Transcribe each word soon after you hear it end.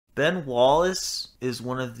Ben Wallace is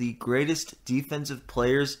one of the greatest defensive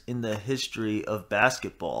players in the history of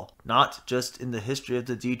basketball, not just in the history of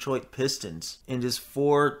the Detroit Pistons. And his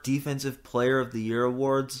 4 Defensive Player of the Year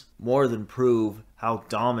awards more than prove how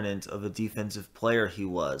dominant of a defensive player he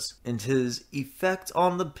was. And his effect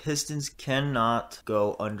on the Pistons cannot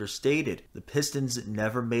go understated. The Pistons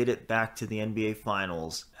never made it back to the NBA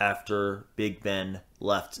Finals after Big Ben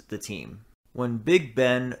left the team. When Big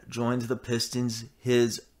Ben joined the Pistons,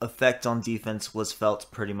 his effect on defense was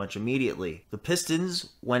felt pretty much immediately. The Pistons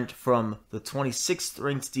went from the 26th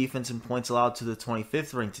ranked defense in points allowed to the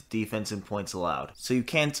 25th ranked defense in points allowed. So you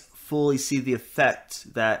can't fully see the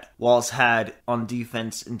effect that Wallace had on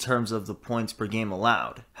defense in terms of the points per game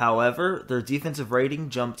allowed. However, their defensive rating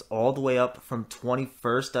jumped all the way up from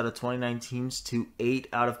 21st out of 29 teams to 8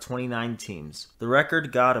 out of 29 teams. The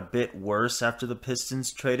record got a bit worse after the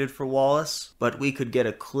Pistons traded for Wallace, but we could get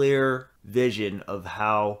a clear vision of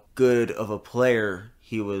how good of a player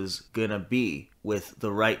he was gonna be with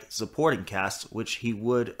the right supporting cast, which he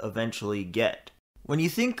would eventually get. When you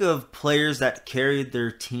think of players that carried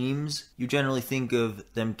their teams, you generally think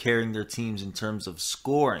of them carrying their teams in terms of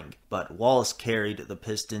scoring, but Wallace carried the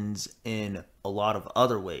Pistons in a lot of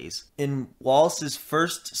other ways. In Wallace's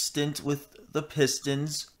first stint with the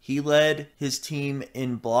Pistons, he led his team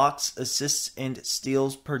in blocks, assists, and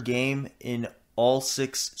steals per game in all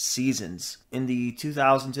 6 seasons. In the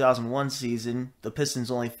 2000-2001 season, the Pistons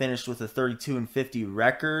only finished with a 32-50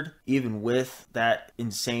 record, even with that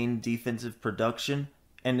insane defensive production.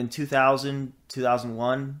 And in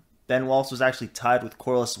 2000-2001, Ben Wallace was actually tied with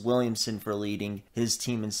Corliss Williamson for leading his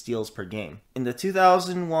team in steals per game. In the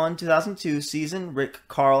 2001-2002 season, Rick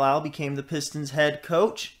Carlisle became the Pistons head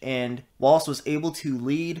coach, and Wallace was able to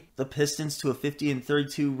lead the Pistons to a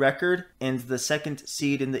 50-32 record and the 2nd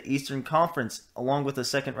seed in the Eastern Conference, along with a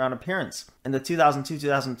second-round appearance. In the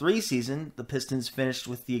 2002-2003 season, the Pistons finished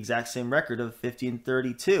with the exact same record of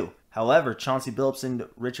 50-32. However, Chauncey Billups and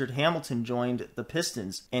Richard Hamilton joined the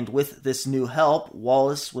Pistons, and with this new help,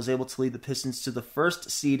 Wallace was able to lead the Pistons to the 1st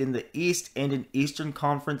seed in the East and an Eastern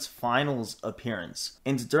Conference Finals appearance.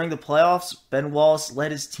 And during the playoffs, Ben Wallace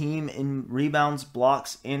led his team in rebounds,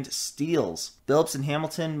 blocks, and steals. Billups and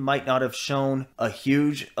Hamilton might not have shown a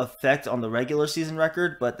huge effect on the regular season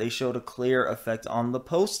record, but they showed a clear effect on the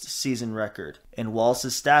postseason record. And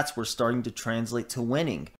Wallace's stats were starting to translate to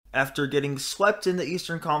winning. After getting swept in the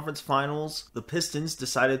Eastern Conference Finals, the Pistons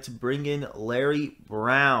decided to bring in Larry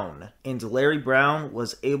Brown. And Larry Brown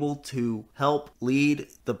was able to help lead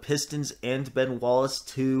the Pistons and Ben Wallace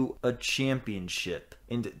to a championship.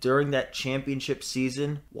 And during that championship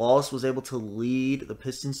season, Wallace was able to lead the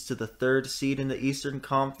Pistons to the 3rd seed in the Eastern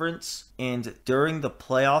Conference. And during the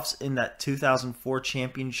playoffs in that 2004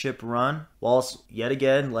 championship run, Wallace yet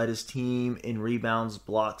again led his team in rebounds,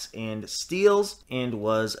 blocks, and steals, and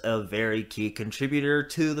was a very key contributor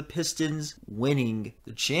to the Pistons winning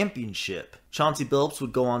the championship. Chauncey Billups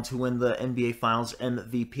would go on to win the NBA Finals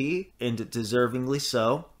MVP, and deservingly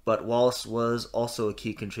so, but Wallace was also a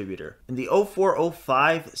key contributor. In the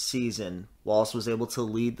 04-05 season, Wallace was able to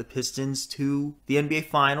lead the Pistons to the NBA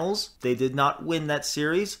Finals. They did not win that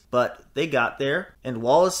series, but they got there. And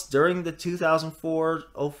Wallace, during the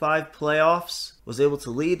 2004-05 playoffs, was able to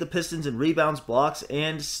lead the Pistons in rebounds, blocks,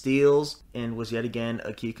 and steals, and was yet again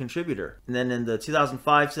a key contributor. And then in the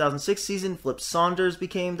 2005-2006 season, Flip Saunders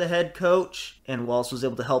became the head coach, and Wallace was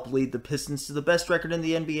able to help lead the Pistons to the best record in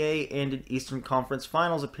the NBA and an Eastern Conference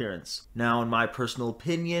Finals appearance. Now, in my personal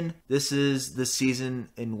opinion, this is the season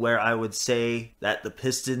in where I would say that the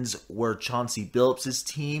Pistons were Chauncey Billups'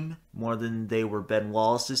 team more than they were Ben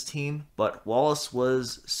Wallace's team, but Wallace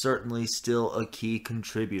was certainly still a key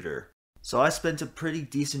contributor. So I spent a pretty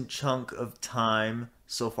decent chunk of time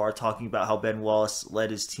so far talking about how Ben Wallace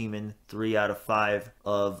led his team in 3 out of 5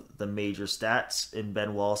 of the major stats. In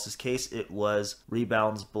Ben Wallace's case, it was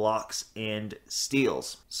rebounds, blocks, and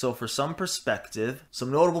steals. So for some perspective,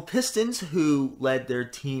 some notable Pistons who led their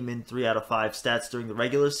team in 3 out of 5 stats during the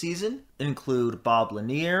regular season include Bob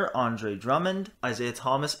Lanier, Andre Drummond, Isaiah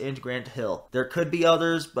Thomas, and Grant Hill. There could be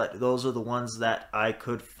others, but those are the ones that I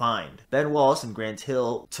could find. Ben Wallace and Grant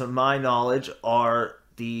Hill, to my knowledge, are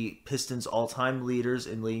the Pistons' all-time leaders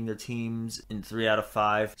in leading their teams in 3 out of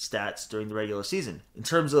 5 stats during the regular season. In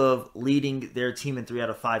terms of leading their team in 3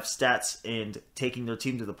 out of 5 stats and taking their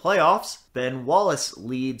team to the playoffs, Ben Wallace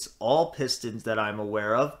leads all Pistons that I'm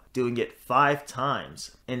aware of, doing it 5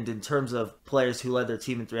 times. And in terms of players who led their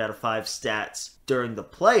team in 3 out of 5 stats during the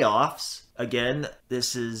playoffs, again,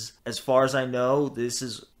 this is, as far as I know, this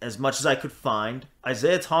is as much as I could find.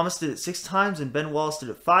 Isaiah Thomas did it 6 times, and Ben Wallace did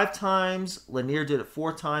it 5 times. Lanier did it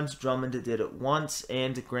 4 times, Drummond did it once,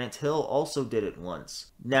 and Grant Hill also did it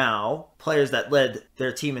once. Now, players that led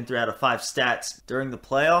their team in 3 out of 5 stats during the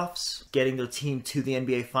playoffs, getting their team to the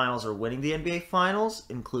NBA Finals or winning the NBA Finals,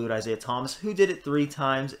 include Isaiah Thomas, who did it 3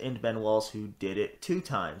 times, and Ben Wallace, who did it 2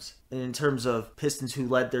 times. And in terms of Pistons who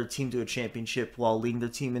led their team to a championship while leading their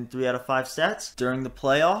team in 3 out of 5 stats during the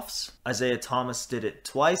playoffs, Isaiah Thomas did it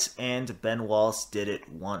twice, and Ben Wallace did it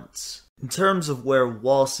once. In terms of where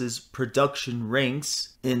Wallace's production ranks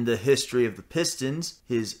in the history of the Pistons,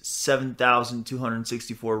 his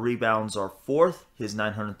 7,264 rebounds are 4th, his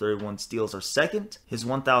 931 steals are 2nd, his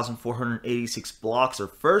 1,486 blocks are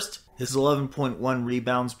 1st, his 11.1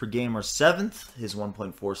 rebounds per game are 7th, his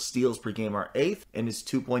 1.4 steals per game are 8th, and his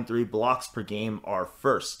 2.3 blocks per game are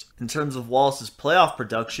 1st. In terms of Wallace's playoff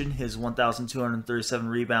production, his 1,237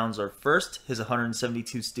 rebounds are 1st, his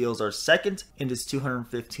 172 steals are 2nd, and his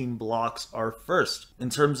 215 blocks are 1st.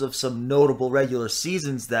 In terms of some notable regular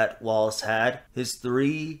seasons that Wallace had, his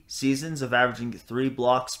 3 seasons of averaging 3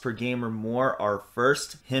 blocks per game or more are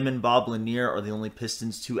 1st. Him and Bob Lanier are the only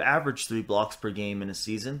Pistons to average 3 blocks per game in a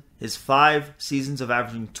season. His 5 seasons of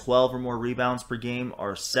averaging 12 or more rebounds per game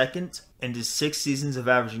are 2nd. And his 6 seasons of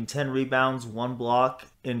averaging 10 rebounds, 1 block,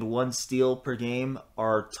 and 1 steal per game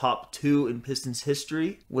are top 2 in Pistons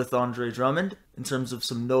history with Andre Drummond. In terms of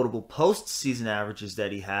some notable postseason averages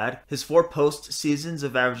that he had, his 4 postseasons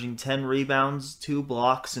of averaging 10 rebounds, 2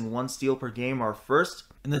 blocks, and 1 steal per game are 1st.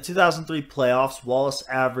 In the 2003 playoffs, Wallace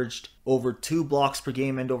averaged over 2 blocks per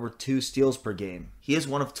game and over 2 steals per game. He is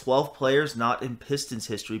one of 12 players, not in Pistons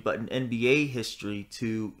history, but in NBA history,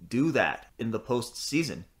 to do that in the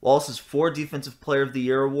postseason. Wallace's 4 Defensive Player of the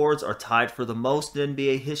Year awards are tied for the most in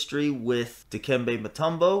NBA history with Dikembe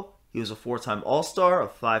Mutombo. He was a 4-time All-Star, a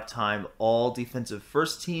 5-time All-Defensive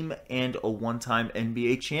First Team, and a 1-time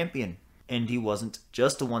NBA champion. And he wasn't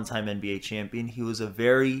just a 1-time NBA champion, he was a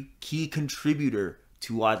very key contributor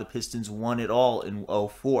to why the Pistons won it all in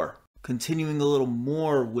 2004. Continuing a little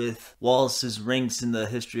more with Wallace's ranks in the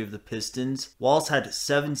history of the Pistons, Wallace had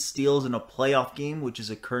 7 steals in a playoff game, which is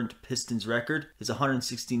a current Pistons record. His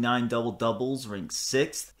 169 double-doubles ranked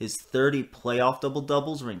 6th. His 30 playoff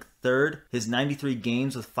double-doubles ranked 3rd. His 93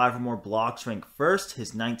 games with 5 or more blocks ranked 1st.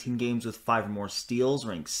 His 19 games with 5 or more steals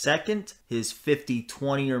ranked 2nd. His 50,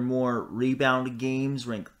 20 or more rebound games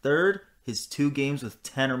ranked 3rd. His 2 games with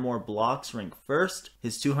 10 or more blocks ranked 1st.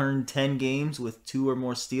 His 210 games with 2 or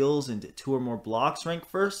more steals and 2 or more blocks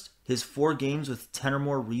ranked 1st. His 4 games with 10 or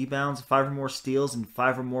more rebounds, 5 or more steals, and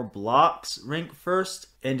 5 or more blocks ranked 1st.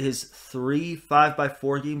 And his 3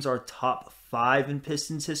 5x4 games are top 5 in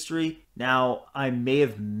Pistons history. Now, I may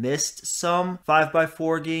have missed some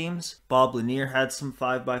 5x4 games. Bob Lanier had some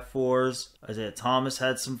 5x4s. Isaiah Thomas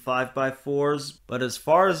had some 5x4s. But as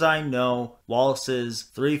far as I know, Wallace's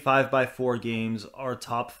 3 5x4 games are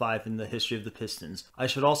top 5 in the history of the Pistons. I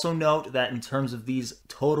should also note that in terms of these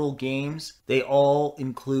total games, they all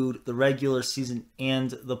include the regular season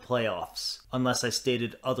and the playoffs, unless I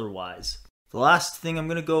stated otherwise. The last thing I'm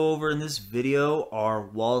going to go over in this video are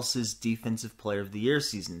Wallace's Defensive Player of the Year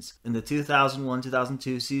seasons. In the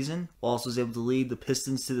 2001-2002 season, Wallace was able to lead the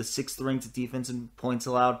Pistons to the 6th ranked defense in points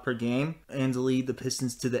allowed per game and to lead the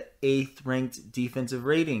Pistons to the 8th ranked defensive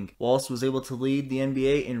rating. Wallace was able to lead the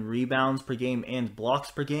NBA in rebounds per game and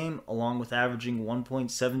blocks per game, along with averaging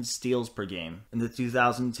 1.7 steals per game. In the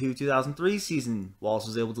 2002-2003 season, Wallace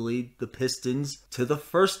was able to lead the Pistons to the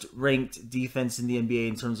 1st ranked defense in the NBA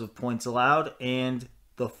in terms of points allowed and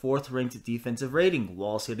the 4th ranked defensive rating.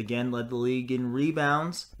 Wallace yet again led the league in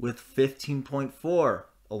rebounds with 15.4,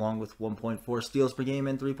 along with 1.4 steals per game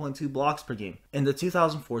and 3.2 blocks per game. In the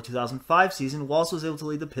 2004-2005 season, Wallace was able to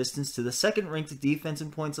lead the Pistons to the 2nd ranked defense in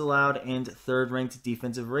points allowed and 3rd ranked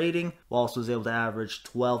defensive rating. Wallace was able to average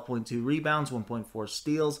 12.2 rebounds, 1.4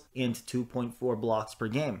 steals, and 2.4 blocks per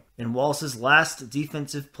game. In Wallace's last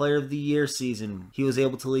Defensive Player of the Year season, he was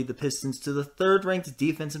able to lead the Pistons to the 3rd ranked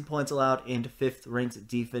defense in points allowed and 5th ranked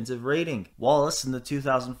defensive rating. Wallace in the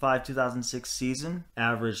 2005-2006 season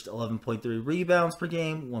averaged 11.3 rebounds per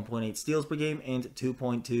game, 1.8 steals per game, and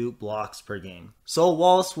 2.2 blocks per game. So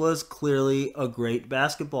Wallace was clearly a great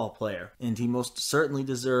basketball player, and he most certainly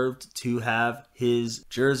deserved to have his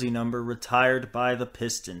jersey number retired by the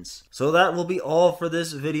Pistons. So that will be all for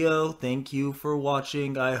this video. Thank you for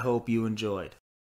watching. I hope you enjoyed.